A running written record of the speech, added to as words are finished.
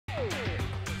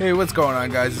Hey, what's going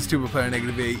on, guys? It's Tubaplyr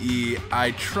NegativeAE.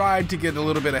 I tried to get a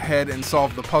little bit ahead and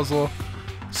solve the puzzle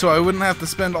so I wouldn't have to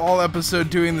spend all episode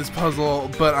doing this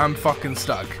puzzle, but I'm fucking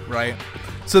stuck, right?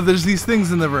 So there's these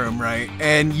things in the room, right?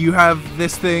 And you have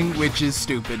this thing which is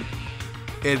stupid.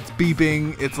 It's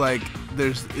beeping. It's like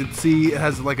it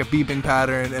has like a beeping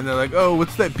pattern, and they're like, "Oh,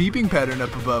 what's that beeping pattern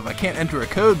up above? I can't enter a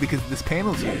code because this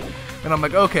panel's here." And I'm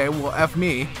like, "Okay, well, F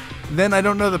me." Then I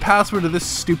don't know the password of this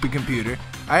stupid computer.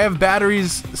 I have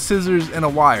batteries, scissors, and a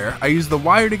wire. I use the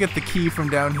wire to get the key from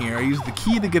down here. I use the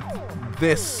key to get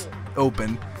this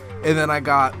open, and then I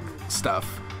got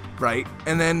stuff, right?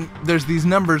 And then there's these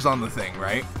numbers on the thing,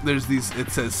 right? There's these,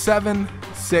 it says 7,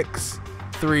 6,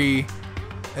 3,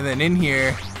 and then in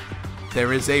here,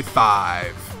 there is a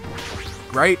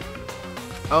 5, right?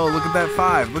 Oh, look at that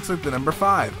 5. Looks like the number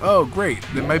 5. Oh, great.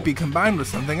 It might be combined with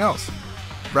something else,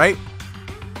 right?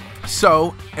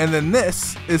 So, and then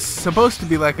this is supposed to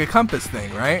be like a compass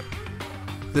thing, right?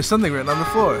 There's something written on the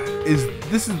floor.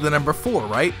 This is the number 4,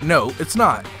 right? No, it's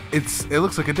not. It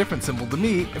looks like a different symbol to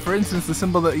me. For instance, the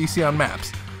symbol that you see on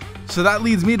maps. So that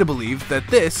leads me to believe that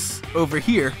this over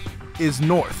here is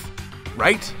north,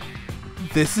 right?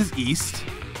 This is east.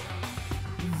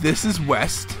 This is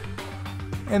west.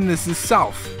 And this is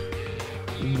south.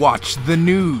 Watch the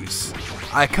news.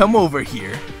 I come over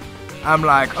here. I'm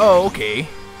like, oh, okay.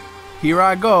 Here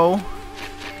I go.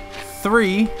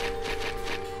 3,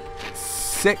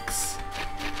 6,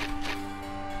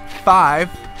 5,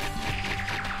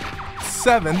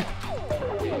 7,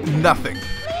 nothing.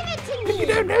 If you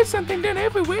don't know something, don't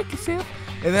overwork yourself.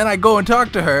 And then I go and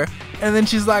talk to her, and then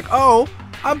she's like, "Oh,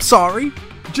 I'm sorry.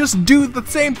 Just do the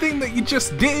same thing that you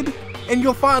just did, and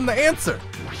you'll find the answer."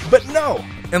 But no,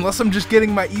 unless I'm just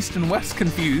getting my east and west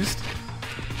confused,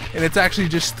 and it's actually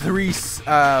just 3,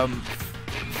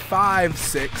 5,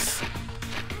 6,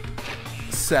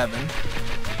 7.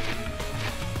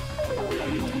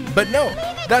 But no,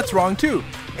 that's wrong too.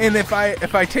 And if I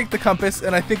take the compass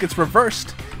and I think it's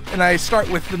reversed, and I start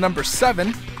with the number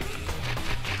 7,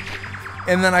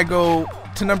 and then I go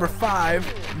to number 5,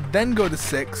 then go to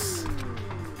 6.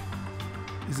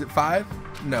 Is it 5?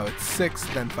 No, it's 6,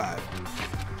 then 5.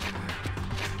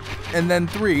 And then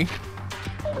 3.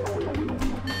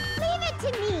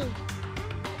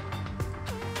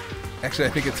 Actually,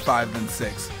 I think it's 5 then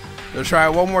 6. So try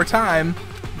it one more time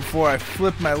before I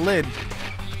flip my lid.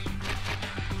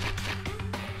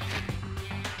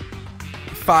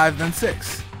 5 then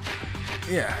 6.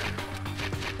 Yeah.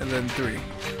 And then 3.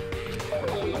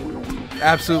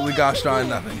 Absolutely gosh darn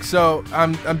nothing. So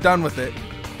I'm done with it.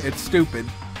 It's stupid.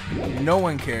 No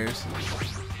one cares.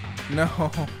 No.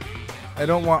 I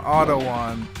don't want auto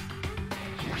on.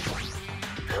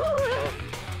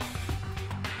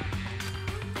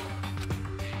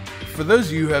 For those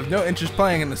of you who have no interest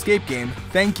playing an escape game,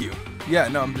 thank you. Yeah,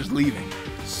 no, I'm just leaving.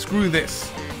 Screw this.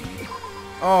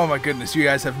 Oh my goodness, you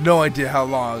guys have no idea how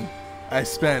long I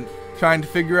spent trying to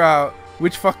figure out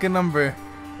which fucking number.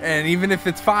 And even if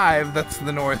it's 5, that's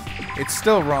the north, it's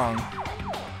still wrong.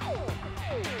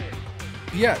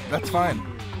 Yeah, that's fine.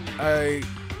 I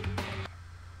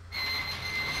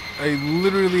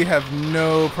literally have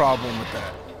no problem with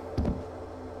that.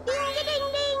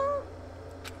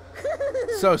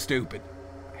 So stupid.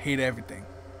 Hate everything.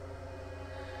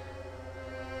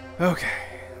 Okay.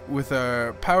 With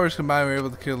our powers combined, we're able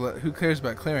to kill it. Who cares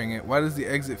about clearing it? Why does the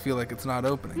exit feel like it's not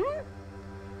opening?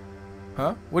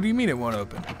 Huh? What do you mean it won't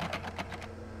open?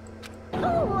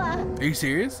 Are you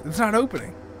serious? It's not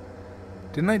opening.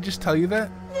 Didn't I just tell you that?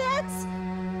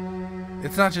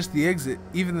 It's not just the exit.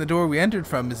 Even the door we entered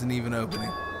from isn't even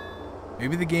opening.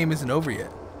 Maybe the game isn't over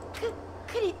yet.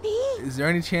 Could it be? Is there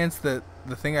any chance that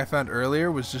the thing I found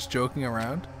earlier was just joking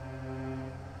around?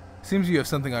 Seems you have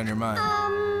something on your mind.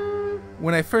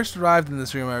 When I first arrived in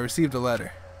this room, I received a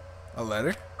letter. A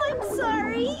letter? I'm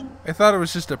sorry. I thought it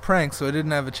was just a prank, so I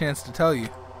didn't have a chance to tell you.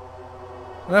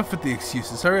 Enough with the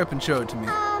excuses. Hurry up and show it to me.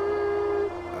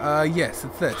 Yes,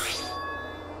 it's this.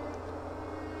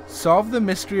 Solve the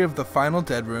mystery of the final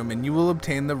dead room, and you will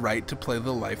obtain the right to play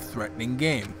the life-threatening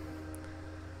game.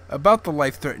 About the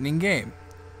life-threatening game.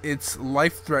 It's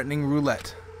life-threatening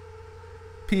roulette.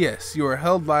 P.S. You are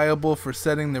held liable for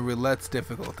setting the roulette's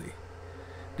difficulty.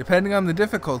 Depending on the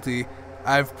difficulty,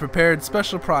 I've prepared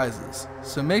special prizes,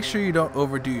 so make sure you don't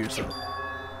overdo yourself.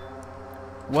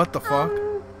 What the fuck?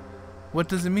 What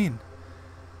does it mean?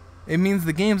 It means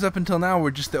the games up until now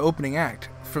were just the opening act.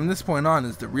 From this point on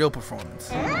is the real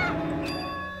performance.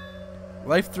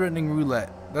 Life-threatening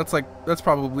roulette. That's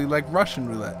probably like Russian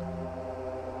roulette.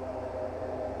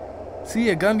 See,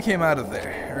 a gun came out of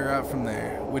there, or out from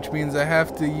there, which means I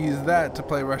have to use that to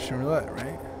play Russian roulette,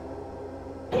 right?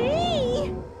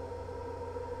 Hey!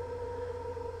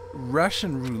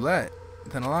 Russian roulette?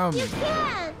 Then allow me. You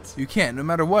can't! You can't, no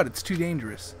matter what, it's too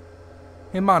dangerous.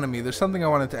 Hey Monami, there's something I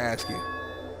wanted to ask you.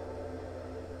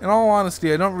 In all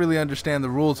honesty, I don't really understand the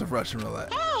rules of Russian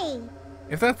roulette. Hey!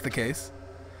 If that's the case,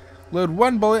 load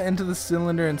one bullet into the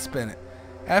cylinder and spin it.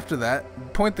 After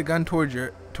that, point the gun towards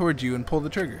you and pull the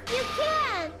trigger. You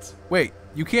can't! Wait,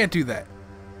 you can't do that.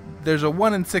 There's a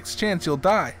 1 in 6 chance you'll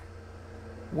die.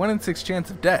 1 in 6 chance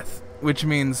of death, which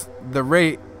means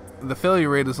the failure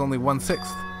rate is only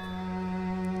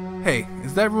 1/6. Hey,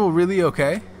 is that rule really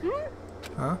okay?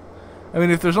 Huh? I mean,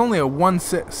 if there's only a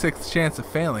 1/6 chance of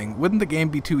failing, wouldn't the game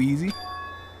be too easy?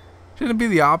 Shouldn't it be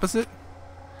the opposite?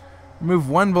 Remove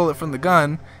one bullet from the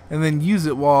gun, and then use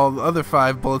it while the other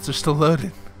 5 bullets are still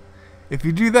loaded. If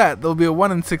you do that, there'll be a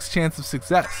 1 in 6 chance of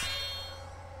success.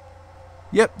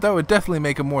 Yep, that would definitely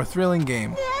make a more thrilling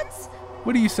game. That's...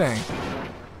 What are you saying?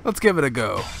 Let's give it a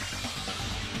go.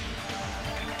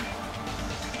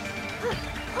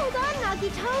 Hold on,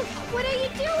 Nagito. What are you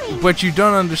doing? What you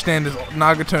don't understand is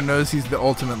Nagito knows he's the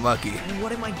ultimate lucky. And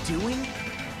what am I doing?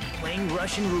 Playing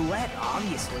Russian roulette,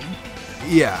 obviously.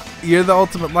 Yeah, you're the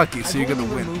ultimate lucky, so I've you're gonna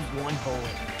only win. removed one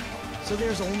bullet, so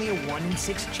there's only a 1 in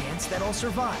 6 chance that I'll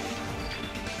survive.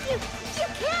 You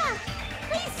can't!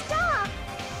 Please stop!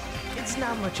 It's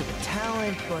not much of a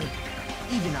talent, but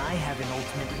even I have an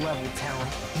ultimate level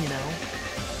talent, you know?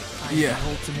 I'm Yeah. the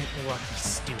ultimate lucky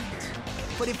student.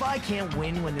 But if I can't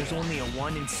win when there's only a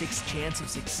 1 in 6 chance of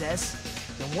success,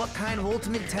 then what kind of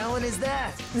ultimate talent is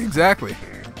that? Exactly.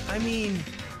 I mean,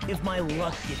 if my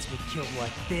luck gets me killed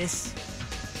like this,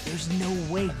 there's no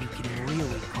way you can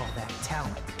really call that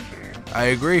talent. I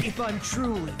agree. If I'm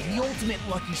truly the ultimate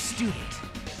lucky student,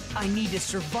 I need to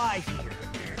survive here.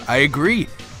 I agree.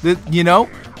 You know,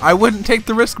 I wouldn't take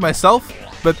the risk myself,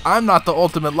 but I'm not the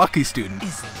ultimate lucky student.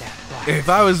 Isn't that right? If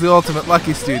I was the ultimate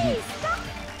lucky student...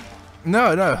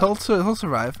 No, he'll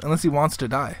survive, unless he wants to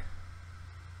die.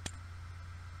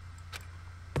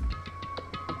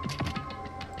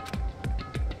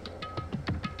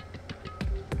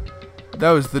 That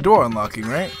was the door unlocking,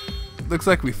 right? Looks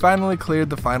like we finally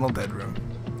cleared the final dead room.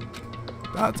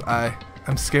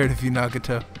 I'm scared of you,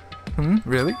 Nagito.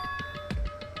 Really?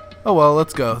 Oh well,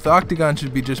 let's go. The octagon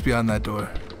should be just beyond that door.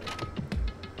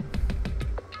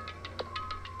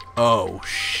 Oh,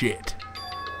 shit.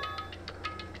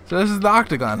 So this is the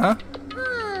octagon, huh?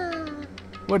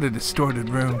 What a distorted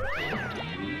room.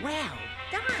 Well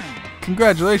done!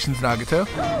 Congratulations, Nagito.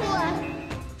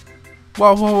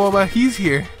 Whoa, he's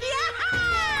here.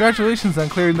 Congratulations on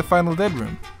clearing the final dead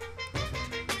room.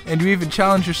 And you even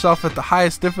challenged yourself at the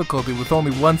highest difficulty with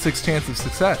only 1/6 chance of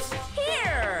success.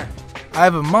 Here! I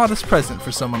have a modest present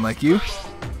for someone like you.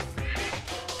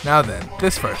 Now then,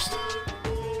 this first.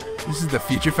 This is the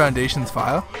Future Foundation's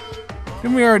file.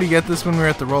 Didn't we already get this when we were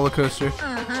at the roller coaster?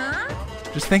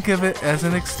 Just think of it as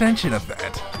an extension of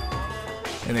that.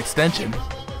 An extension?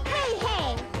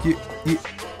 Hey!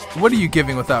 What are you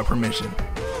giving without permission?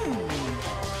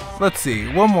 Let's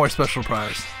see, one more special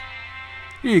prize.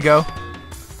 Here you go.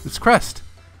 This crest.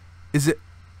 Is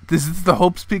this the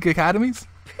Hope's Peak Academies?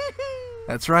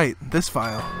 That's right, this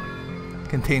file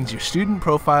contains your student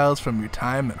profiles from your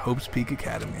time at Hope's Peak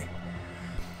Academy.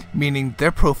 Meaning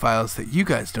they're profiles that you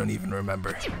guys don't even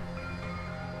remember.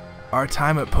 Our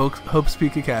time at Hope's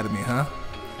Peak Academy, huh?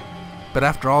 But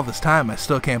after all this time, I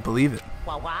still can't believe it.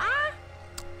 What?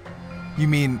 You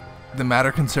mean the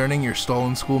matter concerning your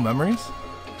stolen school memories?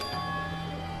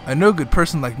 A no good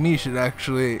person like me should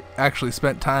actually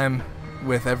spent time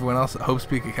with everyone else at Hope's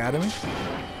Peak Academy?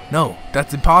 No,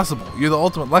 that's impossible. You're the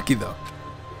ultimate lucky though.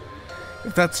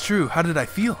 If that's true, how did I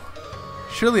feel?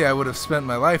 Surely I would have spent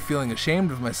my life feeling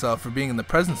ashamed of myself for being in the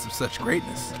presence of such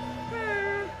greatness.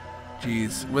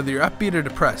 Jeez, whether you're upbeat or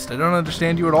depressed, I don't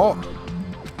understand you at all.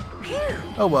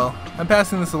 Oh well, I'm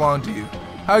passing this along to you.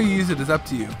 How you use it is up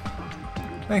to you.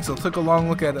 Thanks, I'll take a long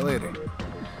look at it later.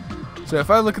 So if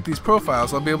I look at these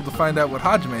profiles, I'll be able to find out what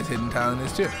Hajime's hidden talent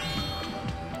is too.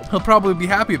 He'll probably be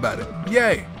happy about it.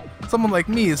 Yay! Someone like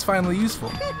me is finally useful.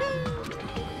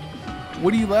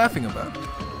 What are you laughing about?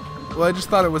 Well, I just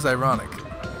thought it was ironic.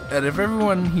 Out of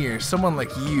everyone here, someone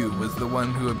like you was the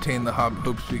one who obtained the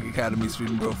Hope's Peak Academy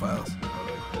student profiles.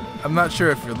 I'm not sure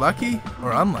if you're lucky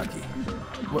or unlucky.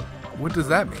 What does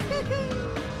that mean?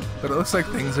 But it looks like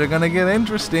things are gonna get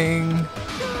interesting.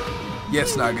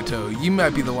 Yes, Nagito, you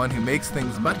might be the one who makes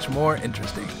things much more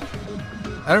interesting.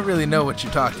 I don't really know what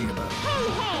you're talking about.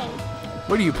 Hey!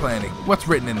 What are you planning? What's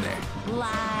written in there?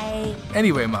 Lie!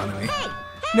 Anyway, Monami,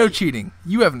 no cheating.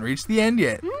 You haven't reached the end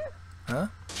yet. Huh?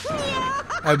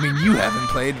 I mean, you haven't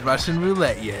played Russian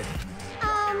roulette yet.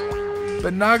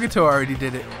 But Nagito already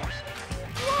did it.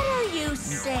 What are you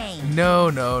saying? No.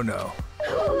 No.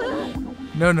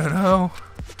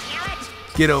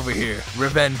 Get over here.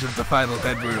 Revenge of the final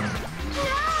bedroom.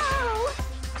 No!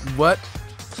 What?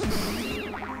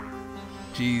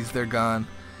 Jeez, they're gone.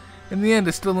 In the end,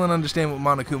 I still don't understand what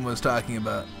Monokuma was talking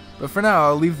about. But for now,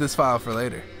 I'll leave this file for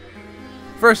later.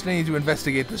 First, I need to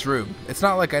investigate this room. It's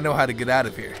not like I know how to get out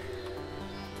of here.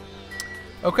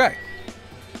 Okay.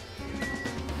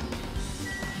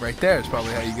 Right there is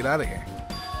probably how you get out of here.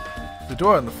 The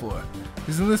door on the floor.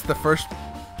 Isn't this the first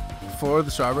floor of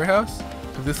the Strawberry House?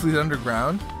 If this leads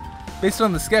underground? Based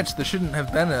on the sketch, there shouldn't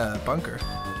have been a bunker.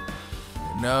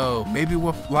 No, maybe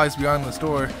what lies beyond this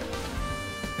door.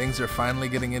 Things are finally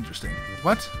getting interesting.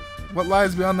 What? What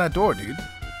lies beyond that door, dude?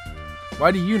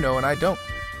 Why do you know and I don't?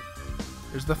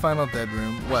 There's the final dead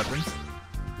room. Weapons.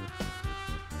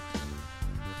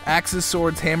 Axes,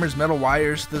 swords, hammers, metal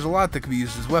wires. There's a lot that could be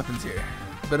used as weapons here.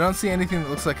 But I don't see anything that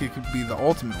looks like it could be the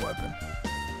ultimate weapon.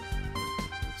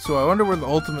 So I wonder where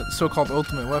the so-called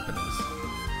ultimate weapon is.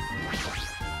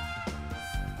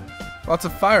 Lots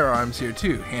of firearms here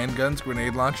too. Handguns,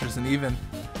 grenade launchers, and even...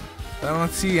 I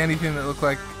don't see anything that looks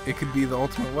like it could be the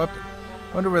ultimate weapon.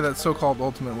 I wonder where that so-called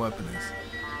ultimate weapon is.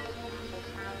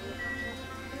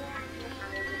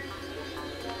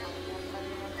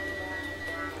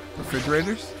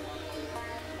 Refrigerators?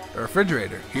 A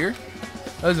refrigerator. Here?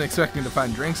 I wasn't expecting to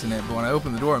find drinks in it, but when I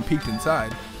opened the door and peeked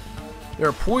inside, there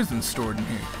are poisons stored in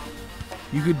here.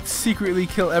 You could secretly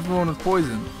kill everyone with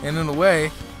poison, and in a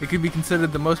way, it could be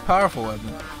considered the most powerful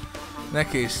weapon. In that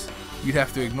case, you'd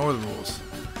have to ignore the rules.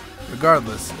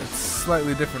 Regardless, it's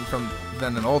slightly different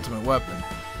than an ultimate weapon.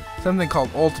 Something called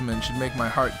ultimate should make my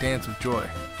heart dance with joy.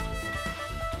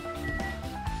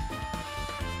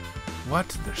 What?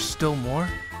 There's still more?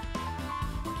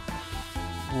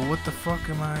 Well, what the fuck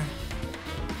am I?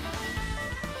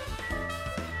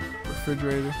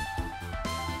 Refrigerator.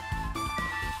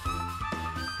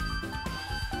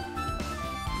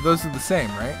 Those are the same,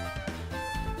 right?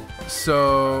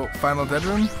 So, final dead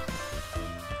room?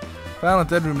 Final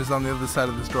dead room is on the other side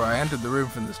of this door. I entered the room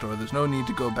from this door. There's no need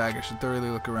to go back. I should thoroughly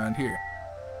look around here.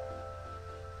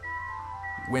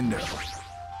 Window.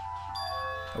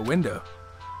 A window?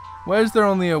 Why is there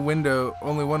only one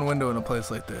window in a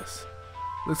place like this?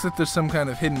 Looks like there's some kind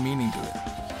of hidden meaning to it.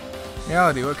 In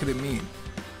reality, what could it mean?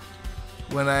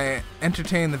 When I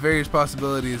entertain the various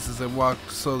possibilities as I walk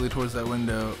slowly towards that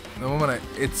window, the moment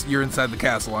you're inside the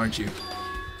castle, aren't you?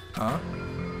 Huh?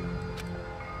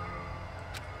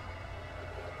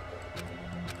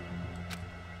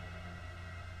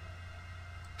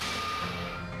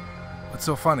 What's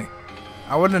so funny?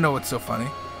 I want to know what's so funny.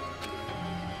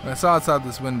 When I saw outside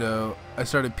this window, I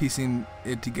started piecing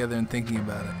it together and thinking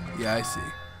about it. Yeah, I see.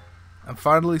 I'm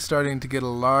finally starting to get a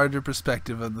larger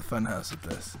perspective of the funhouse with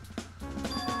this.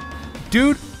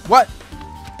 Dude, what?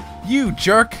 You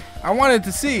jerk! I wanted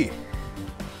to see!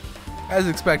 As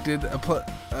expected,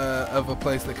 of a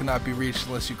place that cannot be reached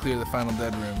unless you clear the final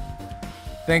dead room.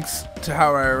 Thanks to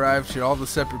how I arrived here, all the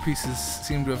separate pieces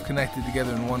seem to have connected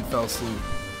together in one fell swoop.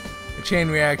 A chain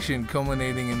reaction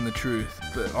culminating in the truth,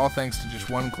 but all thanks to just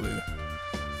one clue.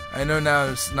 I know now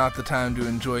is not the time to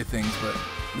enjoy things, but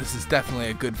this is definitely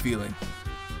a good feeling.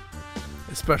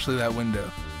 Especially that window.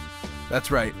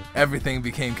 That's right, everything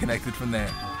became connected from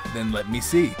there. Then let me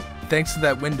see. Thanks to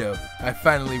that window, I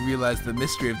finally realized the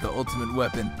mystery of the ultimate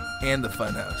weapon and the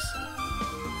funhouse.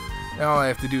 Now all I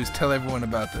have to do is tell everyone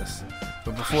about this.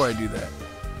 But before I do that,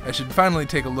 I should finally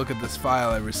take a look at this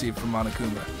file I received from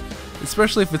Monokuma.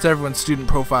 Especially if it's everyone's student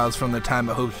profiles from their time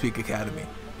at Hope's Peak Academy.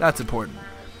 That's important.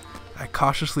 I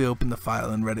cautiously opened the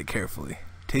file and read it carefully,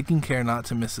 taking care not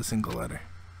to miss a single letter.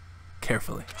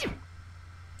 Carefully.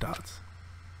 Dots.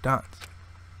 Dots.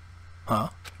 Huh?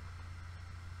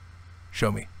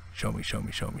 Show me. Show me, show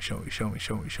me, show me, show me, show me,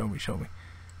 show me, show me, show me.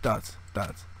 Dots.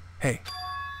 Dots. Hey.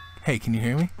 Hey, can you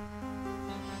hear me?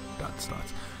 Dots.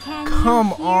 Dots.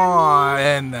 Come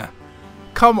on!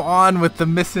 Come on with the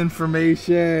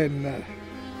misinformation!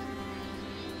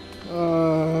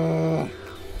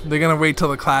 They're gonna wait till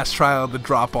the class trial to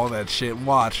drop all that shit.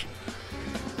 Watch.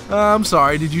 I'm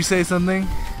sorry, did you say something?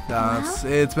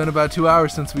 It's been about 2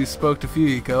 hours since we spoke to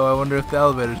Fuyiko. I wonder if the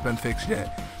elevator's been fixed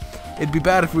yet. It'd be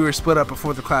bad if we were split up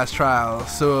before the class trial,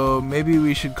 so maybe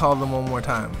we should call them one more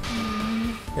time.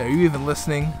 Yeah, are you even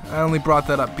listening? I only brought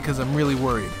that up because I'm really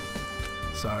worried.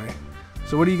 Sorry.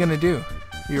 So what are you gonna do?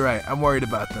 You're right, I'm worried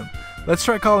about them. Let's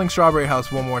try calling Strawberry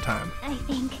House one more time. I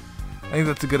think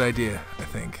that's a good idea, I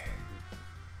think.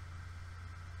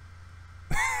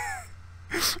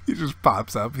 He just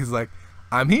pops up, he's like,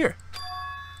 I'm here.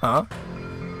 Huh?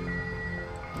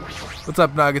 What's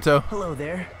up, Nagito? Hello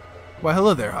there. Why,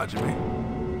 hello there,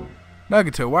 Hajime.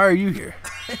 Nagito, why are you here?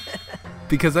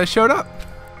 Because I showed up.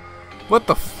 What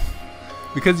the f...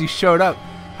 Because you showed up.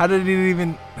 How did you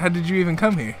even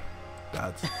come here?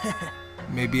 Dots.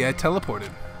 Maybe I teleported.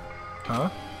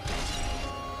 Huh?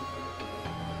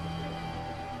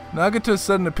 Nagito's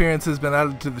sudden appearance has been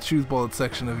added to the truth bullet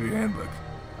section of your handbook.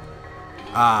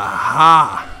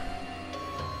 Aha!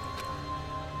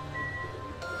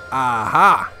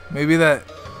 Aha! Maybe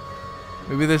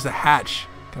there's a hatch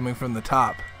coming from the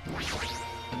top.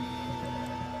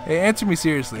 Hey, answer me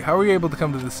seriously. How were you able to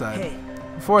come to this side? Hey.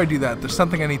 Before I do that, there's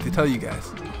something I need to tell you guys.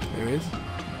 There is?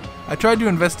 I tried to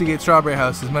investigate Strawberry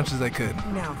House as much as I could.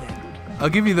 Now then. I'll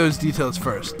give you those details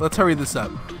first. Let's hurry this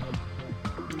up.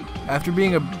 After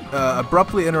being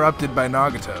abruptly interrupted by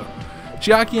Nagito,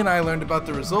 Chiaki and I learned about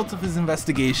the results of his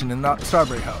investigation in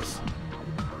Strawberry House.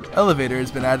 Elevator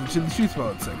has been added to the truth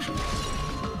bullet section.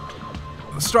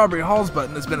 The Strawberry Halls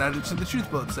button has been added to the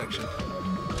truth bullet section.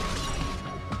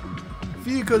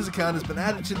 Fuyuko's account has been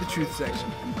added to the truth section.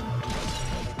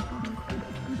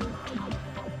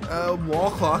 Wall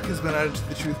clock has been added to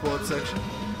the truth bullet section.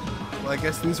 Well, I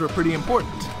guess these were pretty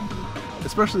important.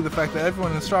 Especially the fact that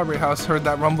everyone in Strawberry House heard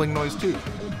that rumbling noise too.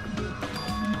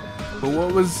 But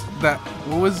what was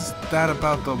that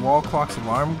about the wall clock's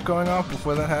alarm going off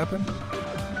before that happened?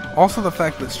 Also, the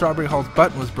fact that Strawberry Hall's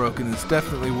button was broken is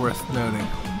definitely worth noting.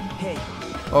 Hey.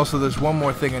 Also, there's one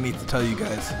more thing I need to tell you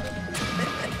guys.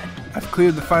 I've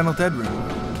cleared the final dead room.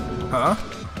 Huh?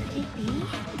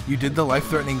 You did the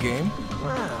life-threatening game?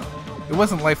 Wow. It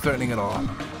wasn't life-threatening at all.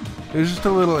 It was just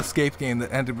a little escape game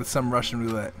that ended with some Russian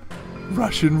roulette.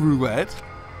 Russian roulette?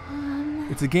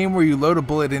 It's a game where you load a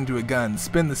bullet into a gun,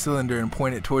 spin the cylinder, and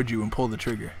point it towards you and pull the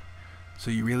trigger. So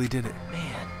you really did it.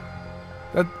 Man.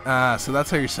 So that's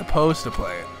how you're supposed to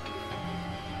play it.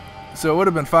 So it would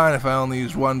have been fine if I only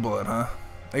used one bullet, huh?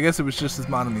 I guess it was just as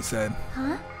Monami said.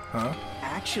 Huh? Huh?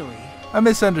 Actually... I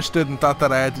misunderstood and thought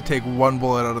that I had to take one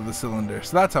bullet out of the cylinder,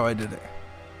 so that's how I did it.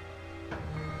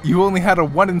 You only had a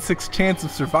 1 in 6 chance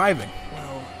of surviving.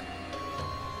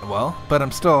 Well, but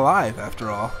I'm still alive, after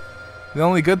all. The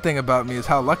only good thing about me is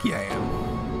how lucky I am.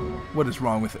 What is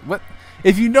wrong with it? What?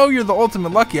 If you know you're the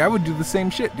ultimate lucky, I would do the same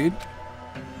shit, dude.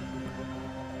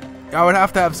 I would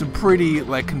have to have some pretty,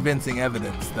 convincing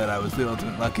evidence that I was the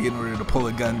ultimate lucky in order to pull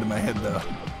a gun to my head, though.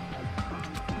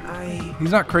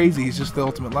 He's not crazy, he's just the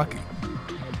ultimate lucky.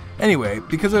 Anyway,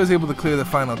 because I was able to clear the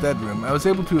final dead room, I was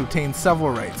able to obtain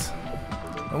several rights.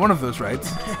 And one of those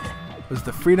rights was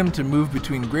the freedom to move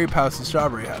between Grape House and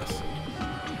Strawberry House.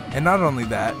 And not only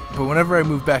that, but whenever I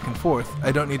move back and forth,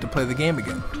 I don't need to play the game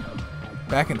again.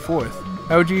 Back and forth?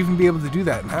 How would you even be able to do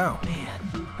that and how? Man.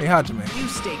 Hey Hajime. You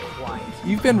stay quiet.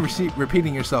 You've been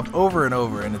repeating yourself over and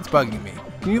over and it's bugging me.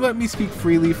 Can you let me speak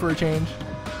freely for a change?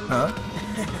 Huh?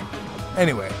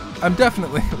 Anyway, I'm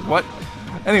definitely... What?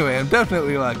 Anyway, I'm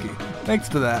definitely lucky. Thanks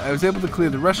to that, I was able to clear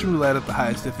the Russian roulette at the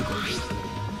highest difficulty.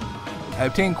 I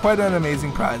obtained quite an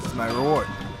amazing prize as my reward.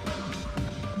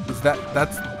 Is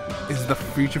the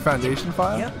Future Foundation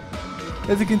file? Yep.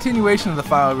 It's a continuation of the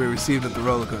file we received at the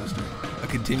roller coaster. A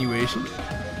continuation?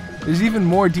 There's even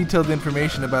more detailed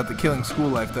information about the Killing School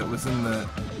Life that was in the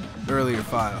earlier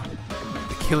file.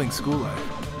 The Killing School Life?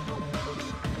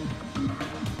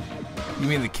 You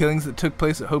mean the killings that took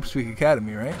place at Hope Speak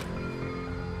Academy, right?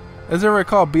 As I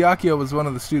recall, Byakuya was one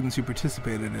of the students who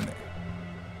participated in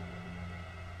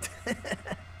it.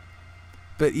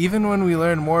 But even when we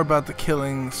learn more about the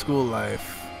Killing School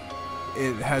Life,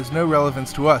 it has no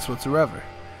relevance to us whatsoever.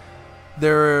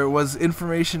 There was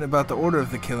information about the order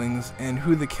of the killings and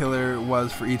who the killer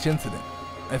was for each incident.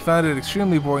 I found it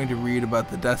extremely boring to read about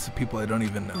the deaths of people I don't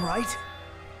even know. Right?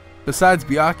 Besides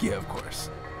Byakuya, of course.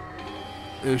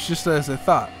 It was just as I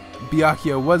thought.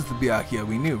 Byakuya was the Byakuya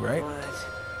we knew, right? What?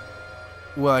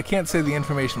 Well, I can't say the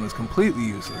information was completely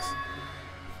useless.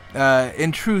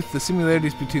 In truth, the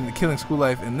similarities between the Killing School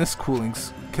Life and this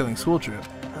Killing School Trip.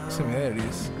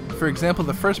 Similarities. For example,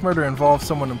 the first murder involved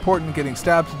someone important getting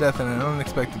stabbed to death in an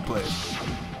unexpected place.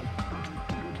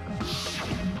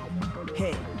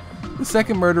 Hey. The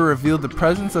second murder revealed the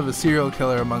presence of a serial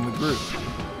killer among the group.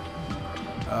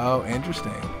 Oh,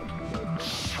 interesting.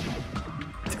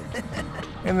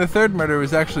 And the third murder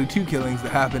was actually 2 killings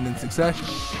that happened in succession.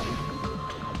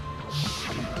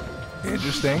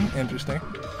 Interesting, interesting.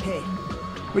 Hey.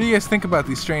 What do you guys think about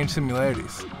these strange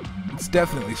similarities? It's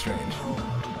definitely strange.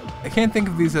 I can't think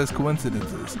of these as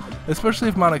coincidences, especially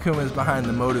if Monokuma is behind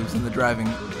the motives in the driving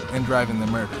the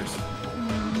murders.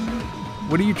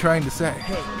 What are you trying to say?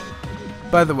 Hey.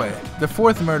 By the way, the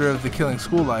fourth murder of the Killing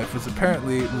School Life was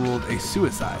apparently ruled a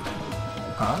suicide.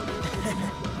 Huh?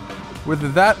 Whether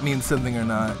that means something or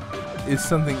not is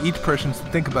something each person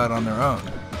should think about on their own.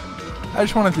 I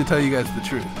just wanted to tell you guys the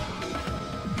truth.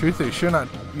 Truth is, you're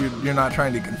not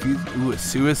trying to confuse. Ooh, a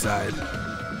suicide.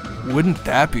 Wouldn't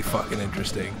that be fucking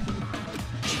interesting?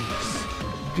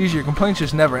 Jeez, your complaints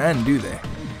just never end, do they?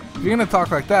 If you're gonna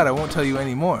talk like that, I won't tell you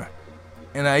any more.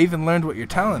 And I even learned what your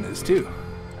talent is, too.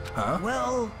 Huh?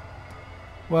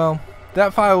 Well,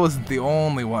 that file wasn't the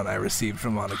only one I received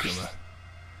from Monokuma.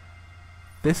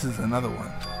 This is another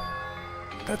one.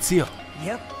 That seal.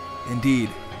 Yep. Indeed.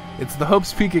 It's the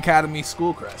Hope's Peak Academy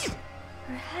school crest.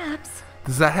 Perhaps.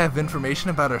 Does that have information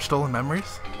about our stolen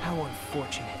memories? How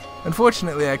unfortunate.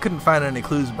 Unfortunately, I couldn't find any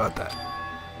clues about that.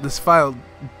 This file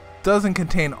doesn't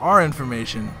contain our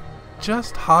information,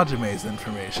 just Hajime's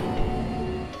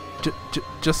information.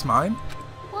 Just mine?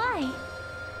 Why?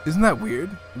 Isn't that weird?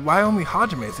 Why only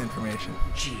Hajime's information?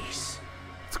 Jeez.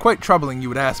 It's quite troubling you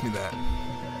would ask me that.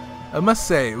 I must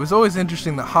say, it was always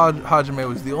interesting that Hajime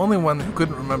was the only one who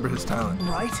couldn't remember his talent.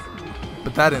 Right?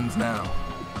 But that ends now.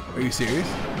 Are you serious?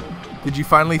 Did you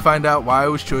finally find out why I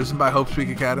was chosen by Hope's Peak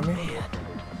Academy? Man.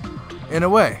 In a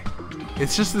way,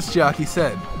 it's just as Chiaki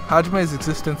said, Hajime's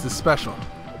existence is special.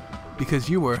 Because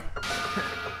you were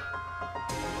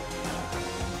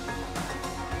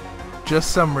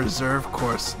just some reserve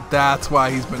course. That's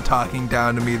why he's been talking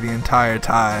down to me the entire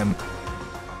time.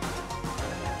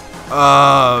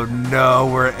 Oh no,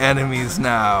 we're enemies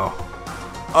now.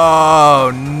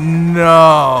 Oh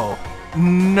no.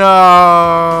 No.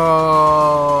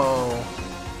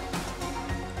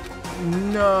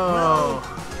 No.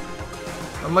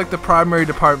 Unlike the primary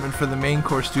department for the main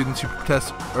course students who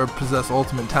possess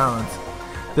ultimate talents,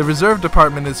 the reserve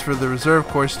department is for the reserve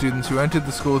course students who entered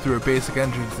the school through a basic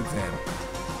entrance exam.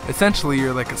 Essentially,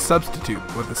 you're like a substitute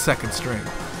with a second string.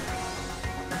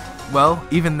 Well,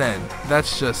 even then,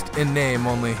 that's just in name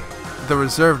only. The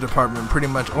reserve department pretty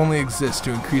much only exists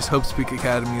to increase Hope's Peak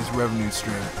Academy's revenue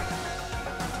stream.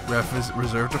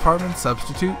 Reserve department?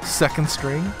 Substitute? Second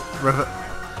string?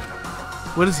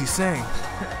 What is he saying?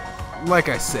 Like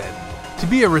I said, to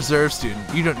be a reserve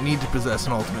student, you don't need to possess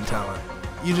an ultimate talent.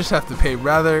 You just have to pay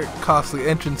rather costly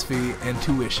entrance fee and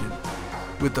tuition.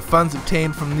 With the funds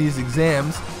obtained from these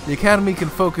exams, the Academy can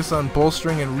focus on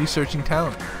bolstering and researching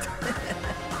talent.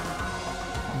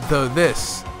 Though the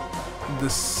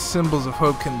symbols of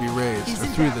hope can be raised, or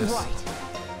through this.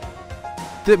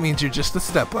 Right? That means you're just a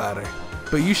stepladder,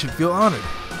 but you should feel honored.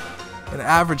 An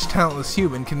average talentless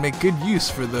human can make good use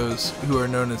for those who are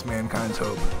known as mankind's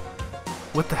hope.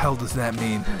 What the hell does that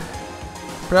mean?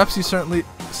 Perhaps you simply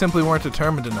weren't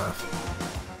determined enough.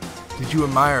 Did you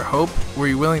admire hope? Were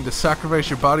you willing to sacrifice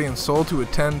your body and soul to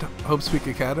attend Hope's Peak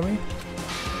Academy?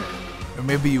 Or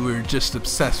maybe you were just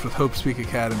obsessed with Hope's Peak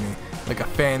Academy, like a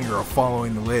fangirl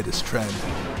following the latest trend.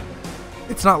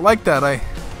 It's not like that. I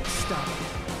Stop.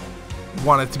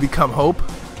 wanted to become Hope.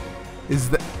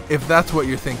 If that's what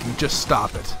you're thinking, just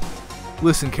stop it.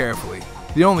 Listen carefully.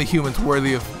 The only humans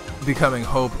worthy of becoming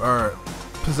Hope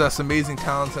possess amazing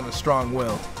talents and a strong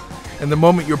will. And the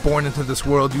moment you're born into this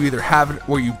world, you either have it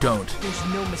or you don't. There's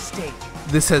no mistake.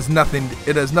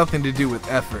 It has nothing to do with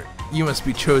effort. You must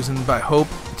be chosen by Hope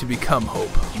to become Hope.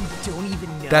 You don't even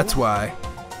know. That's why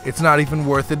it's not even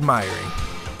worth admiring.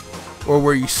 Or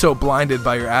were you so blinded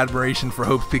by your admiration for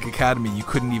Hope's Peak Academy you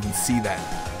couldn't even see that?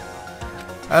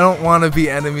 I don't want to be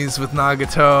enemies with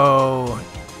Nagito.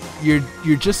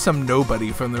 You're just some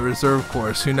nobody from the reserve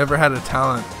course who never had a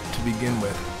talent to begin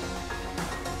with.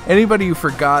 Anybody who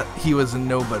forgot he was a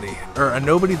nobody, or a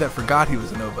nobody that forgot he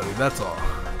was a nobody, that's all.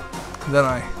 Then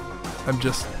I'm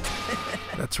just...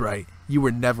 That's right, you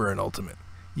were never an ultimate.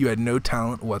 You had no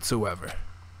talent whatsoever.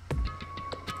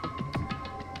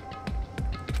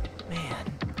 Man.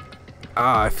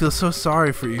 I feel so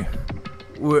sorry for you.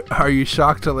 Are you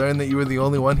shocked to learn that you were the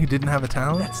only one who didn't have a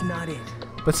talent? That's not it.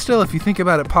 But still, if you think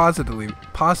about it positively,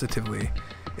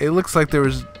 it looks like there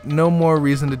was no more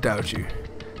reason to doubt you.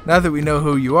 Now that we know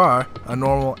who you are, a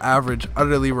normal, average,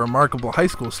 utterly remarkable high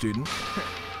school student,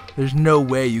 there's no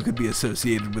way you could be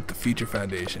associated with the Future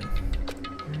Foundation.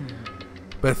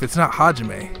 But if it's not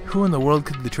Hajime, who in the world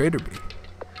could the traitor be?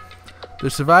 The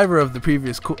survivor of the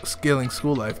previous scaling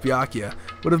school life, Byakuya,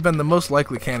 would have been the most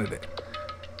likely candidate.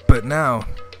 But now,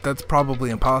 that's probably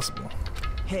impossible.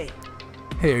 Hey.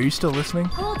 Hey, are you still listening?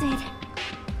 Hold it.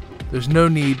 There's no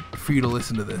need for you to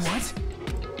listen to this. What?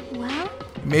 Well?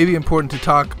 It may be important to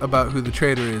talk about who the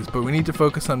traitor is, but we need to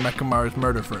focus on Mekamaru's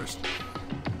murder first.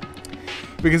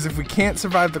 Because if we can't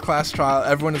survive the class trial,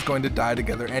 everyone is going to die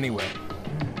together anyway.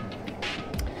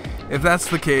 If that's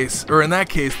the case, or in that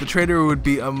case, the traitor would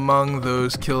be among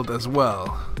those killed as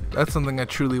well. That's something I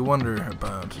truly wonder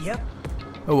about. Yep.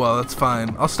 Oh well, that's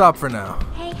fine. I'll stop for now.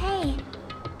 Hey, hey.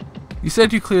 You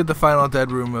said you cleared the final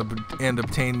dead room and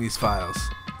obtained these files.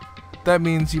 That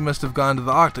means you must have gone to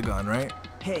the Octagon, right?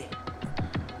 Hey.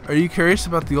 Are you curious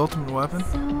about the ultimate weapon?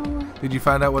 So... Did you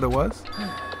find out what it was?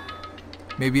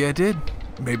 Maybe I did.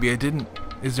 Maybe I didn't.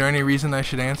 Is there any reason I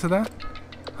should answer that?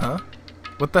 Huh?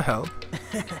 What the hell?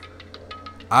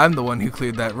 I'm the one who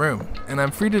cleared that room, and I'm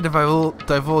free to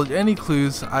divulge any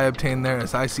clues I obtain there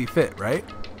as I see fit, right?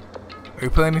 Are you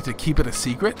planning to keep it a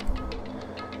secret?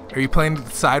 Are you planning to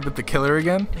side with the killer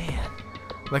again? Man.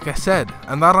 Like I said,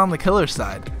 I'm not on the killer's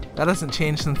side. That hasn't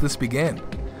changed since this began.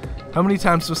 How many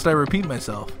times must I repeat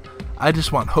myself? I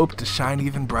just want hope to shine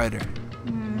even brighter.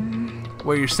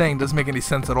 What you're saying doesn't make any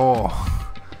sense at all.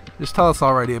 Just tell us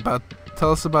about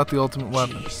the ultimate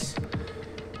weapon. Jeez.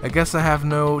 I guess I have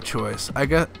no choice.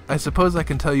 I suppose I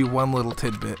can tell you one little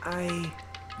tidbit.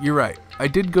 You're right. I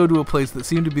did go to a place that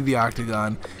seemed to be the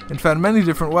Octagon and found many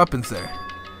different weapons there.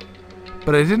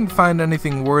 But I didn't find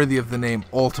anything worthy of the name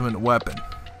Ultimate Weapon.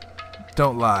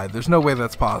 Don't lie, there's no way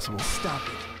that's possible. Stop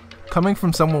it. Coming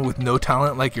from someone with no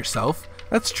talent like yourself,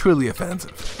 that's truly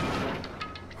offensive.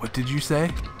 What did you say?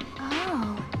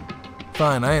 Oh.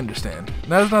 Fine, I understand.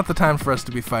 Now's not the time for us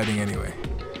to be fighting anyway.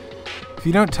 If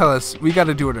you don't tell us, we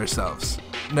gotta do it ourselves.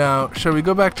 Now, shall we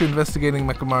go back to investigating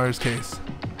Mekamaru's case?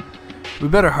 We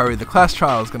better hurry, the class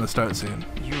trial is gonna start soon.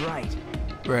 You're right.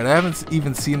 Right, I haven't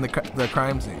even seen the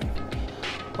crime scene.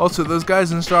 Also, those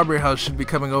guys in Strawberry House should be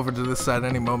coming over to this side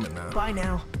any moment now. Bye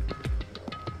now.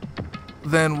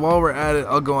 Then, while we're at it,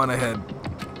 I'll go on ahead.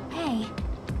 Hey.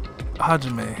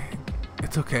 Hajime,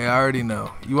 it's okay, I already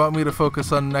know. You want me to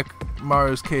focus on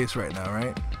Nekamaru's case right now,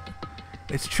 right?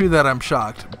 It's true that I'm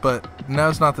shocked, but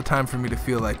now's not the time for me to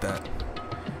feel like that.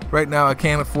 Right now, I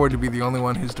can't afford to be the only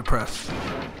one who's depressed.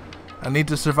 I need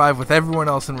to survive with everyone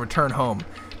else and return home.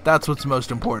 That's what's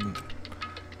most important.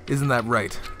 Isn't that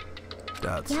right?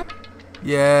 Doubts. Yep.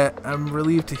 Yeah, I'm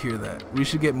relieved to hear that. We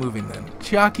should get moving then.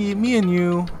 Chiaki, me and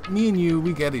you,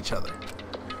 we get each other.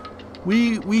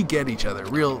 We get each other,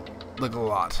 like a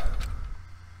lot.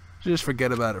 Just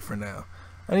forget about it for now.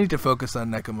 I need to focus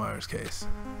on Nekamaru's case.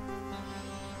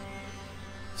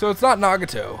 So it's not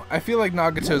Nagito. I feel like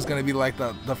Nagito is gonna be like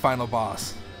the final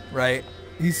boss, right?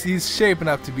 He's shaping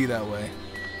up to be that way.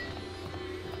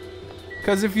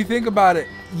 Cause if you think about it,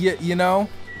 you know,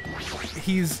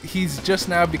 he's just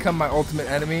now become my ultimate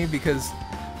enemy because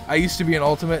I used to be an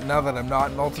ultimate. Now that I'm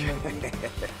not an ultimate,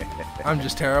 I'm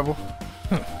just terrible.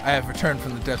 I have returned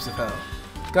from the depths of hell.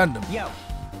 Gundam.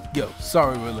 Yo,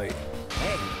 sorry we're late.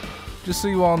 Hey. Just so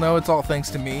you all know, it's all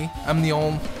thanks to me. I'm the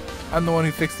one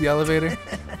who fixed the elevator.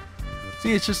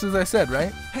 See, it's just as I said,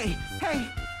 right? Hey.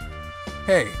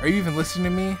 Hey, are you even listening to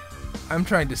me? I'm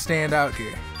trying to stand out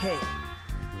here. Hey.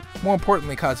 More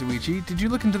importantly, Kazuichi, did you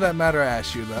look into that matter I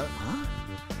asked you about? Huh?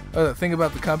 Oh, that thing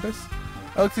about the compass?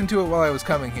 I looked into it while I was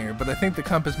coming here, but I think the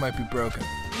compass might be broken.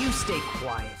 You stay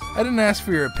quiet. I didn't ask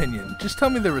for your opinion. Just tell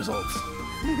me the results.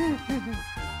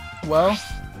 Well,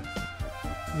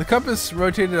 the compass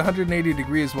rotated 180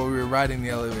 degrees while we were riding the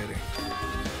elevator.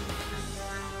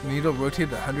 The needle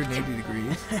rotated 180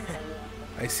 degrees?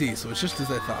 I see, so it's just as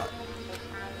I thought.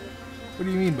 What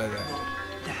do you mean by that?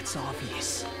 That's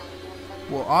obvious.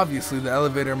 Well, obviously the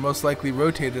elevator most likely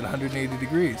rotated 180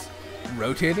 degrees.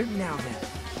 Rotated? Now then.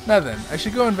 Now then, I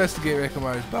should go investigate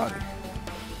Rekamaru's body.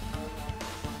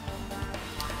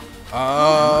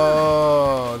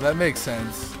 Oh, that makes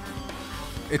sense.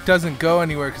 It doesn't go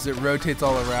anywhere because it rotates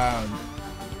all around.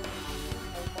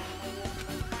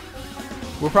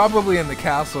 We're probably in the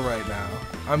castle right now.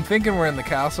 I'm thinking we're in the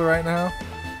castle right now.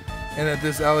 And that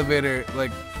this elevator,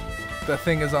 like, the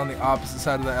thing is on the opposite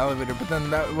side of the elevator. But then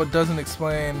that what doesn't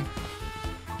explain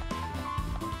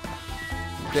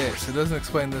this. It doesn't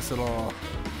explain this at all.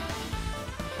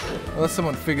 Unless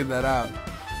someone figured that out.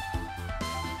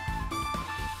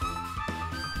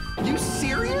 You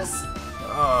serious?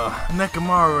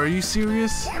 Nekamaru, are you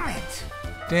serious? Damn it.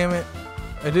 Damn it.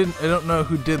 I don't know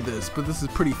who did this, but this is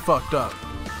pretty fucked up.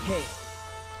 Hey.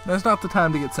 Now's not the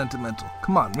time to get sentimental.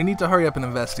 Come on, we need to hurry up and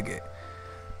investigate.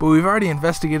 But we've already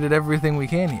investigated everything we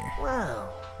can here. Wow.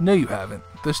 No, you haven't.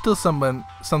 There's still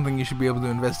something you should be able to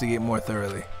investigate more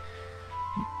thoroughly.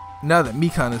 Now that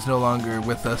Mikan is no longer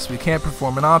with us, we can't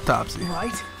perform an autopsy.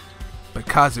 Right? But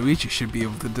Kazuichi should be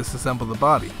able to disassemble the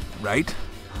body, right?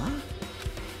 Huh?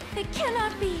 It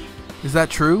cannot be. Is that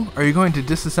true? Are you going to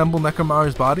disassemble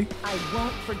Nekamaru's body? I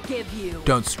won't forgive you.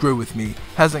 Don't screw with me.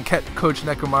 Hasn't Coach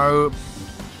Nekamaru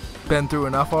been through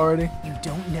enough already? You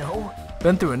don't know?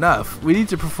 Been through enough. We need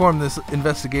to perform this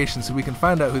investigation so we can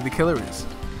find out who the killer is.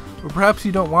 Or perhaps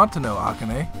you don't want to know,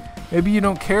 Akane. Maybe you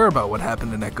don't care about what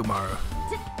happened to Nekamaru.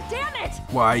 Damn it!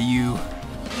 Why you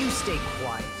stay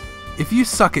quiet. If you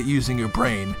suck at using your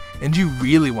brain, and you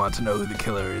really want to know who the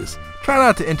killer is, try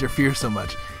not to interfere so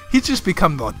much. He's just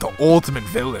become the ultimate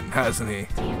villain, hasn't he?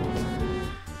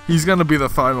 He's gonna be the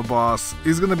final boss.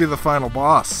 He's gonna be the final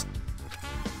boss.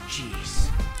 Jeez.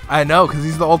 I know, because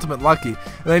he's the ultimate Lucky.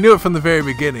 And I knew it from the very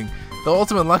beginning. The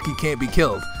ultimate Lucky can't be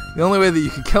killed. The only way that you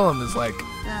could kill him is like...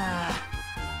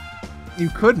 You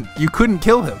couldn't. You couldn't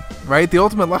kill him, right? The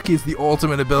ultimate Lucky is the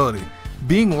ultimate ability.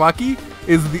 Being lucky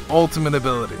is the ultimate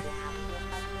ability.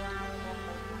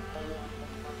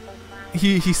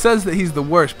 He says that he's the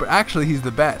worst, but actually he's the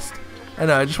best. I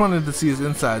know, I just wanted to see his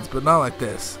insides, but not like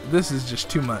this. This is just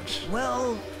too much.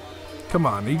 Well... Come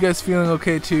on, are you guys feeling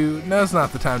okay too? Now's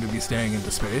not the time to be staring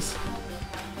into space.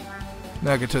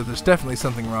 Nagito, there's definitely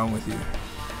something wrong with you.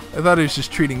 I thought he was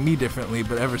just treating me differently,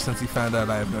 but ever since he found out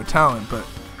I have no talent, but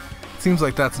it seems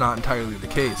like that's not entirely the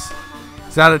case.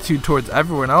 His attitude towards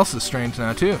everyone else is strange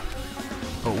now too.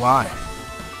 But why?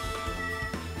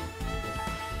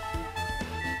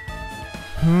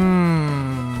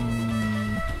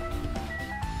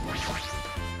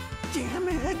 Damn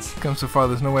it! Come so far,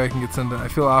 there's no way I can get sent. I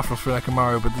feel awful for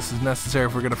Nekomaru, but this is necessary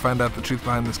if we're gonna find out the truth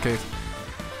behind this case.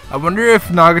 I wonder if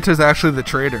Nagito's actually the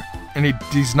traitor, and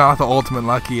he's not the ultimate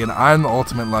Lucky, and I'm the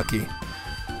ultimate Lucky.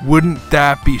 Wouldn't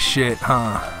that be shit,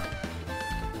 huh?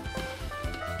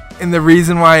 And the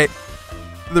reason why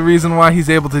he's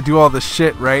able to do all this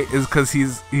shit, right, is because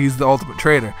he's the ultimate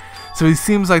traitor. So he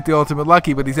seems like the ultimate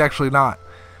Lucky, but he's actually not,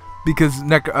 because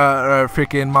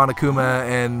freaking Monokuma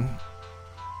and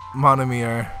Monami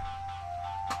are.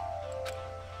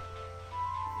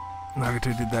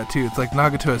 Nagito did that too. It's like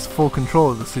Nagito has full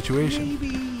control of the situation.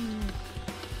 Maybe.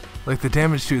 Like the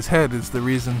damage to his head is the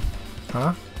reason,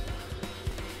 huh?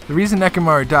 The reason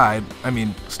Nekomaru died,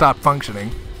 stopped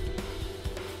functioning.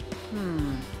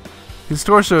 His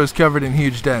torso is covered in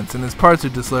huge dents and his parts are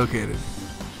dislocated.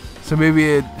 So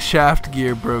maybe a shaft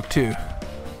gear broke too.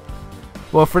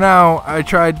 Well, for now, I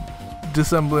tried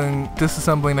disassembling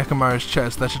Nekomaru's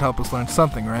chest. That should help us learn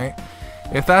something, right?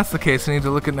 If that's the case, I need to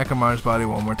look at Nekomaru's body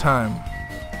one more time.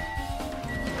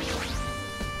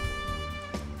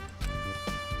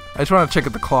 I just want to check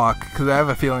at the clock, because I have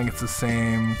a feeling it's the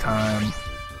same time.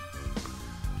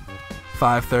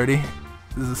 5:30?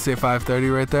 Does it say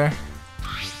 5:30 right there?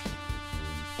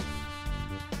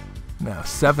 No,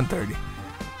 7:30.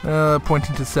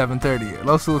 Pointing to 7:30. It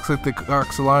also looks like the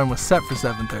clock's alarm was set for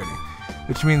 7:30,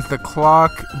 which means the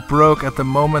clock broke at the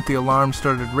moment the alarm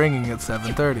started ringing at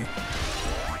 7:30.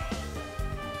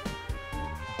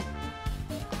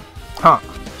 Huh.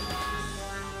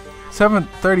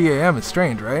 7:30 a.m. is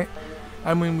strange, right?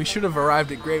 We should have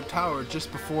arrived at Grape Tower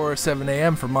just before 7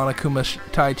 a.m. for Monokuma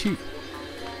Tai Chi. Is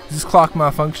this clock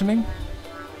malfunctioning?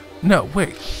 No,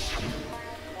 wait.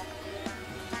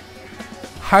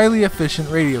 Highly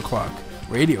efficient radio clock.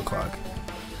 Radio clock.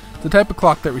 The type of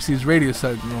clock that receives radio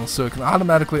signals so it can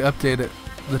automatically update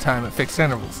the time at fixed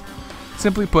intervals.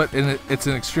 Simply put, it's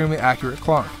an extremely accurate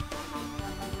clock.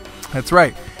 That's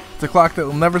right. It's a clock that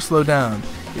will never slow down.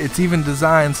 It's even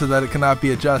designed so that it cannot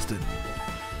be adjusted.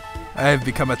 I have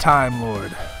become a Time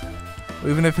Lord.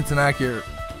 Even if it's an accurate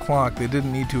clock, they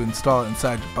didn't need to install it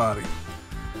inside your body.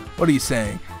 What are you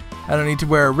saying? I don't need to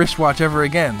wear a wristwatch ever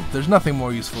again. There's nothing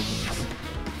more useful than this.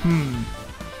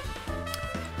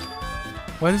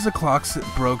 Why does the clock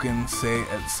broken say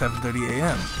at 7:30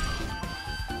 a.m.?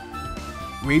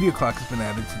 Radio clock has been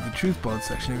added to the truth bullet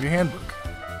section of your handbook.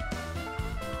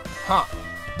 Huh.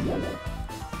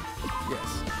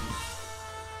 Yes.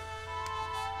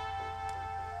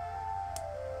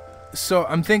 So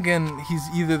I'm thinking he's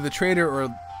either the traitor or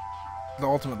the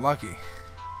ultimate Lucky.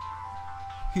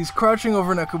 He's crouching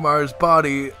over Nekomaru's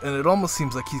body, and it almost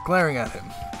seems like he's glaring at him.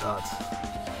 Dots.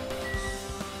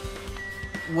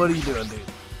 What are you doing, dude?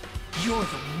 You're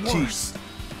the worst. Jeez,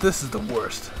 this is the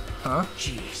worst. Huh?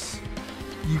 Jeez.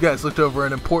 You guys looked over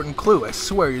an important clue. I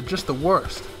swear, you're just the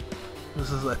worst. This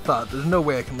is what I thought. There's no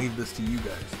way I can leave this to you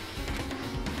guys.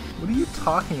 What are you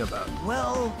talking about?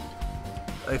 Well...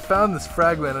 I found this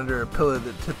fragment under a pillar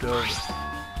that tipped over.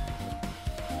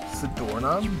 It's a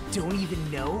doorknob? You don't even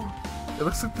know? It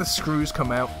looks like the screws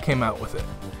came out with it.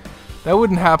 That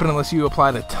wouldn't happen unless you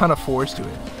applied a ton of force to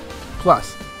it.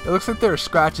 Plus, it looks like there are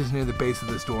scratches near the base of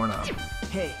this doorknob.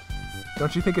 Hey.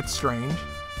 Don't you think it's strange?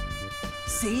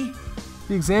 See? If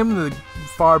you examine the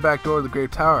far back door of the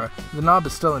Grape Tower, the knob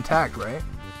is still intact, right?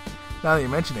 Now that you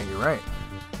mention it, you're right.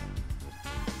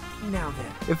 Now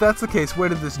then. If that's the case, where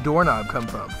did this doorknob come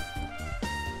from?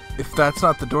 If that's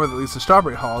not the door that leads to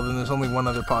Strawberry Hall, then there's only one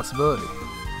other possibility.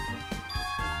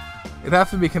 It'd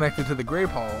have to be connected to the Grape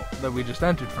Hall that we just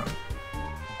entered from.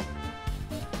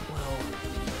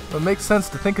 Well, it makes sense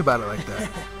to think about it like that.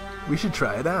 We should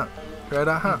try it out. Try it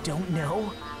out, huh? Don't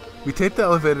know? We take the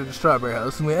elevator to Strawberry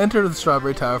House, and we enter the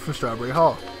Strawberry Tower from Strawberry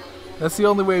Hall. That's the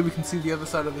only way we can see the other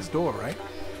side of this door, right?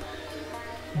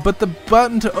 But the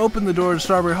button to open the door to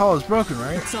Strawberry Hall is broken,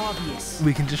 right? It's obvious.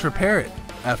 We can just repair it.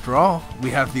 After all, we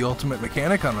have the ultimate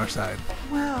mechanic on our side.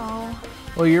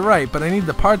 Well, you're right, but I need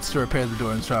the parts to repair the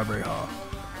door in Strawberry Hall.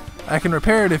 I can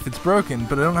repair it if it's broken,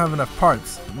 but I don't have enough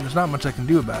parts, and there's not much I can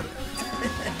do about it.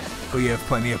 But you have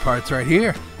plenty of parts right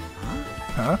here.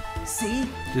 Huh? See?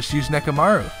 Just use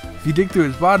Nekomaru. If you dig through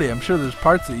his body, I'm sure there's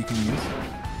parts that you can use.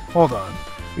 Hold on.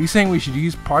 Are you saying we should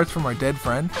use parts from our dead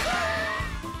friend?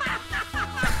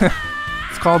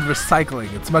 It's called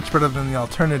recycling. It's much better than the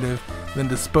alternative than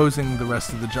disposing the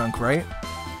rest of the junk, right?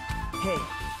 Hey.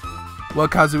 Well,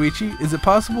 Kazuichi, is it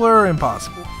possible or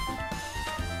impossible?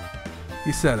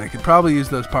 He said I could probably use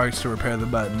those parts to repair the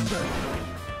button, but...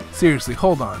 Seriously,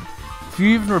 hold on. If you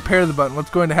even repair the button, what's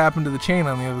going to happen to the chain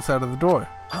on the other side of the door?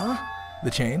 Huh?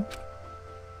 The chain?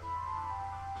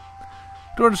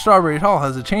 The door to Strawberry Hall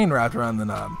has a chain wrapped around the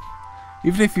knob.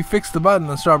 Even if you fix the button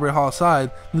on Strawberry Hall side,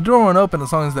 the door won't open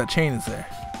as long as that chain is there.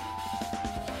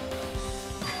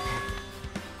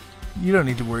 You don't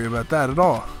need to worry about that at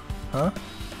all. Huh?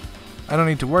 I don't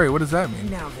need to worry. What does that mean?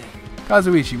 Now then.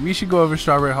 Kazuichi, we should go over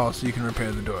Strawberry Hall so you can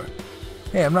repair the door.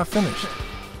 Hey, I'm not finished.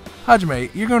 Hajime,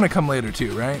 you're going to come later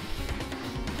too, right?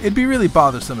 It'd be really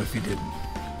bothersome if you didn't.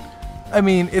 I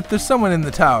mean, if there's someone in the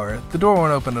tower, the door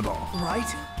won't open at all.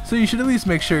 Right? So you should at least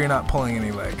make sure you're not pulling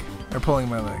any leg. Or pulling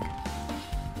my leg.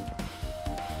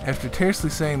 After tersely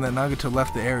saying that Nagito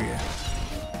left the area,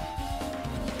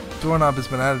 doorknob has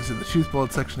been added to the truth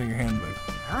bullet section of your handbook.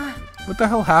 Huh? What the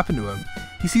hell happened to him?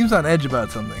 He seems on edge about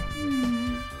something.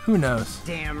 Who knows?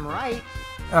 Damn right.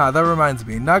 Ah, that reminds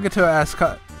me. Nagito asked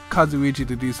Kazuichi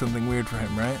to do something weird for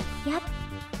him, right? Yep.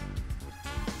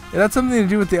 It had something to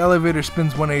do with the elevator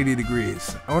spins 180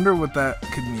 degrees. I wonder what that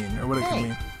could mean, or what it could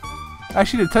mean.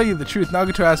 Actually, to tell you the truth,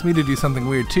 Nagito asked me to do something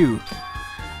weird too.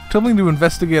 Told me to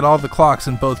investigate all the clocks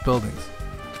in both buildings.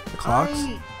 The clocks?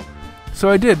 So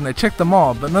I did, and I checked them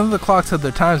all, but none of the clocks had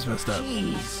their times messed up.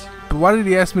 Jeez. But why did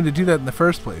he ask me to do that in the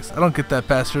first place? I don't get that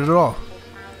bastard at all.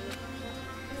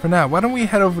 For now, why don't we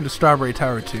head over to Strawberry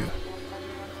Tower 2?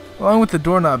 Along with the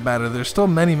doorknob matter, there's still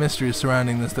many mysteries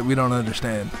surrounding this that we don't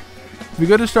understand. If we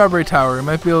go to Strawberry Tower, we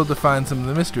might be able to find some of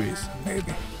the mysteries.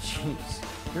 Maybe.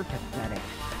 Jeez. You're pathetic.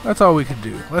 That's all we could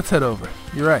do. Let's head over.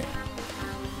 You're right.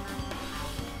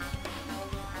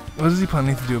 What is he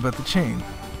planning to do about the chain?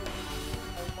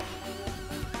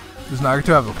 Does Nagito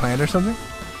have a plan or something?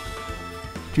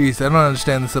 Jeez, I don't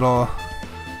understand this at all.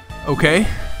 Okay.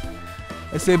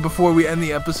 I say before we end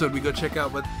the episode, we go check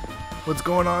out what's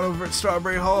going on over at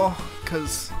Strawberry Hall,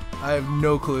 because I have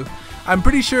no clue. I'm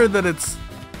pretty sure that it's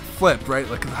flipped, right?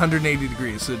 Like 180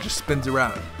 degrees, so it just spins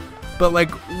around. But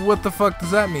like, what the fuck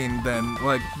does that mean then?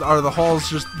 Like, are the halls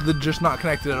just not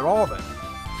connected at all then?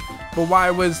 But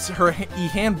why was her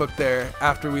e-handbook there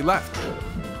after we left?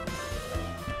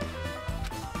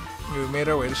 We made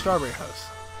our way to Strawberry House.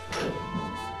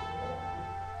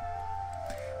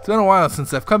 It's been a while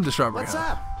since I've come to Strawberry House. What's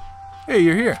up? Hey,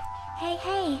 you're here.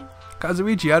 Hey.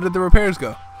 Kazuichi, how did the repairs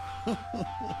go?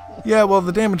 Yeah, well,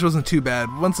 the damage wasn't too bad.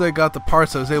 Once I got the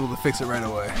parts, I was able to fix it right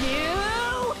away.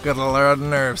 Got a lot of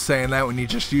nerve saying that when you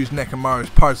just used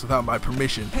Nekomaru's parts without my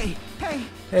permission. Hey.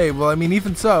 Hey, well, I mean,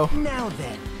 even so. Now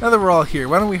then. Now that we're all here,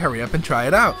 why don't we hurry up and try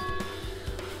it out?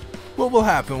 What will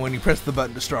happen when you press the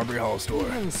button to Strawberry Hall's door?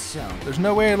 Even so. There's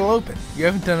no way it'll open. You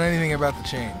haven't done anything about the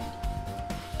chain.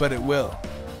 But it will.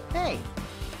 Hey.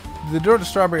 The door to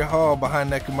Strawberry Hall behind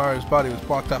Nekomaru's body was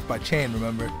blocked off by chain,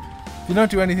 remember? If you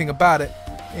don't do anything about it,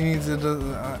 it means it is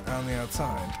on the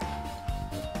outside.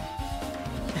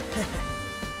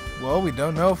 Well, we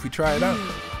don't know if we try it out.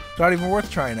 It's not even worth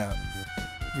trying out.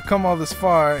 If we've come all this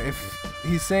far, if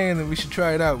he's saying that we should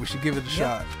try it out, we should give it a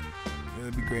shot. Yeah,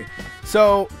 that'd be great.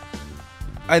 So,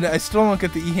 I still don't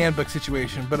get the e-handbook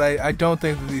situation, but I don't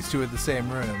think that these two are the same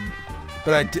room.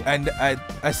 But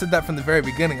I said that from the very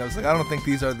beginning. I was like, I don't think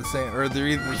these are the same, or they're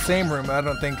either the same room. I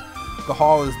don't think the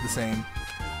hall is the same.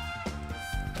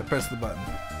 I press the button.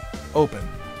 Open.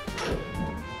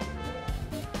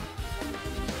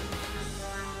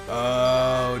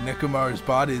 Oh, Nekomaru's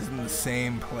body is in the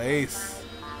same place.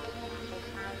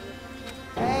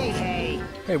 Hey.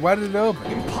 Hey, why did it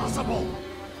open? Impossible.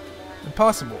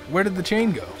 Impossible. Where did the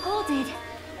chain go? Hold it.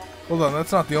 Hold on,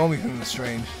 that's not the only thing that's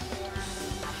strange.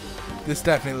 This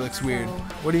definitely looks weird.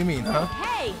 What do you mean, huh?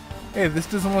 Hey! Hey, this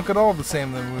doesn't look at all the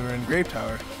same than when we were in Grape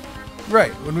Tower.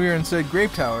 Right, when we were inside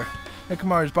Grape Tower,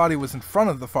 Nekomaru's body was in front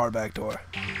of the far back door.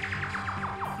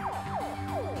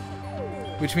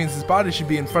 which means his body should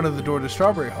be in front of the door to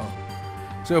Strawberry Hall.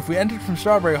 So if we entered from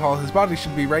Strawberry Hall, his body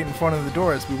should be right in front of the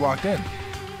door as we walked in.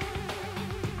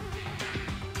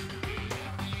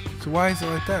 So why is it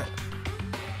like that?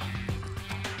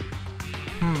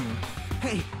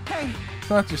 Hey, hey! It's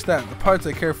not just that. The parts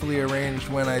I carefully arranged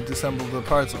when I disassembled the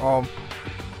parts all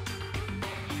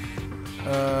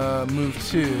moved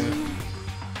too.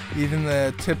 Even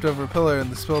the tipped over pillar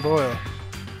and the spilled oil.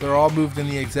 They're all moved in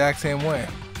the exact same way.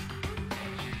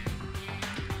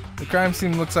 The crime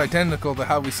scene looks identical to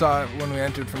how we saw it when we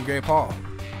entered from Grape Hall.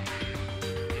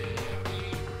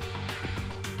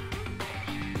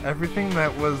 Everything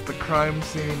that was the crime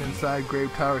scene inside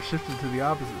Grape Tower shifted to the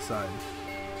opposite side.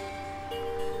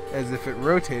 As if it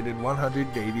rotated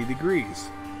 180 degrees,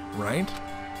 right?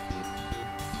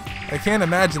 I can't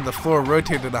imagine the floor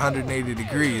rotated 180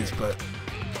 degrees, but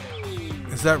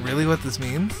is that really what this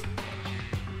means?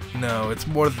 No, it's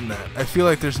more than that. I feel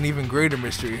like there's an even greater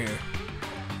mystery here.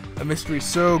 A mystery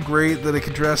so great that it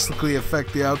could drastically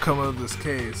affect the outcome of this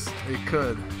case. It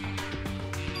could.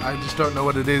 I just don't know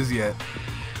what it is yet.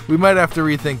 We might have to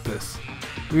rethink this.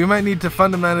 We might need to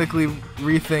fundamentally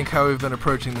rethink how we've been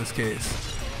approaching this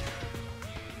case.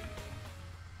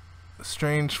 A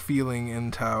strange feeling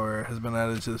in tower has been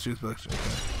added to the truth book.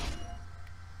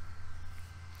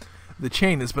 The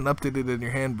chain has been updated in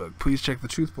your handbook. Please check the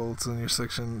truth bullets in your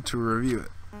section to review it.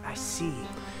 I see.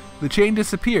 The chain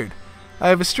disappeared. I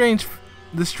have the strange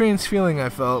feeling I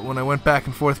felt when I went back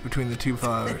and forth between the two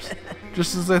flowers.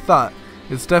 Just as I thought.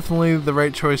 It's definitely the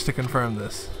right choice to confirm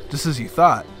this. Just as you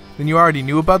thought. Then you already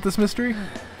knew about this mystery?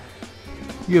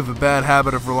 You have a bad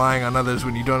habit of relying on others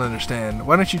when you don't understand.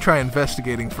 Why don't you try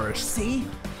investigating first? See?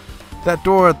 That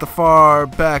door at the far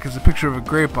back has a picture of a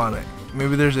grape on it.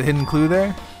 Maybe there's a hidden clue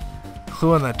there?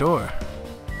 Clue on that door.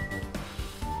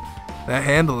 That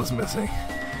handle is missing.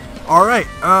 Alright,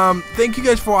 thank you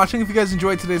guys for watching. If you guys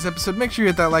enjoyed today's episode, make sure you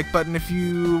hit that like button. If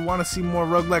you want to see more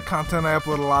roguelike content, I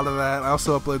upload a lot of that. I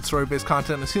also upload story-based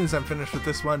content. As soon as I'm finished with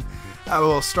this one, I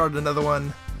will start another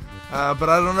one. But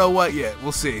I don't know what yet.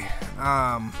 We'll see.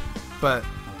 But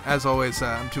as always,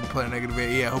 I'm Tubaplyr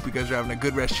NegativeAE. I hope you guys are having a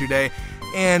good rest of your day.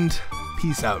 And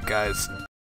peace out, guys.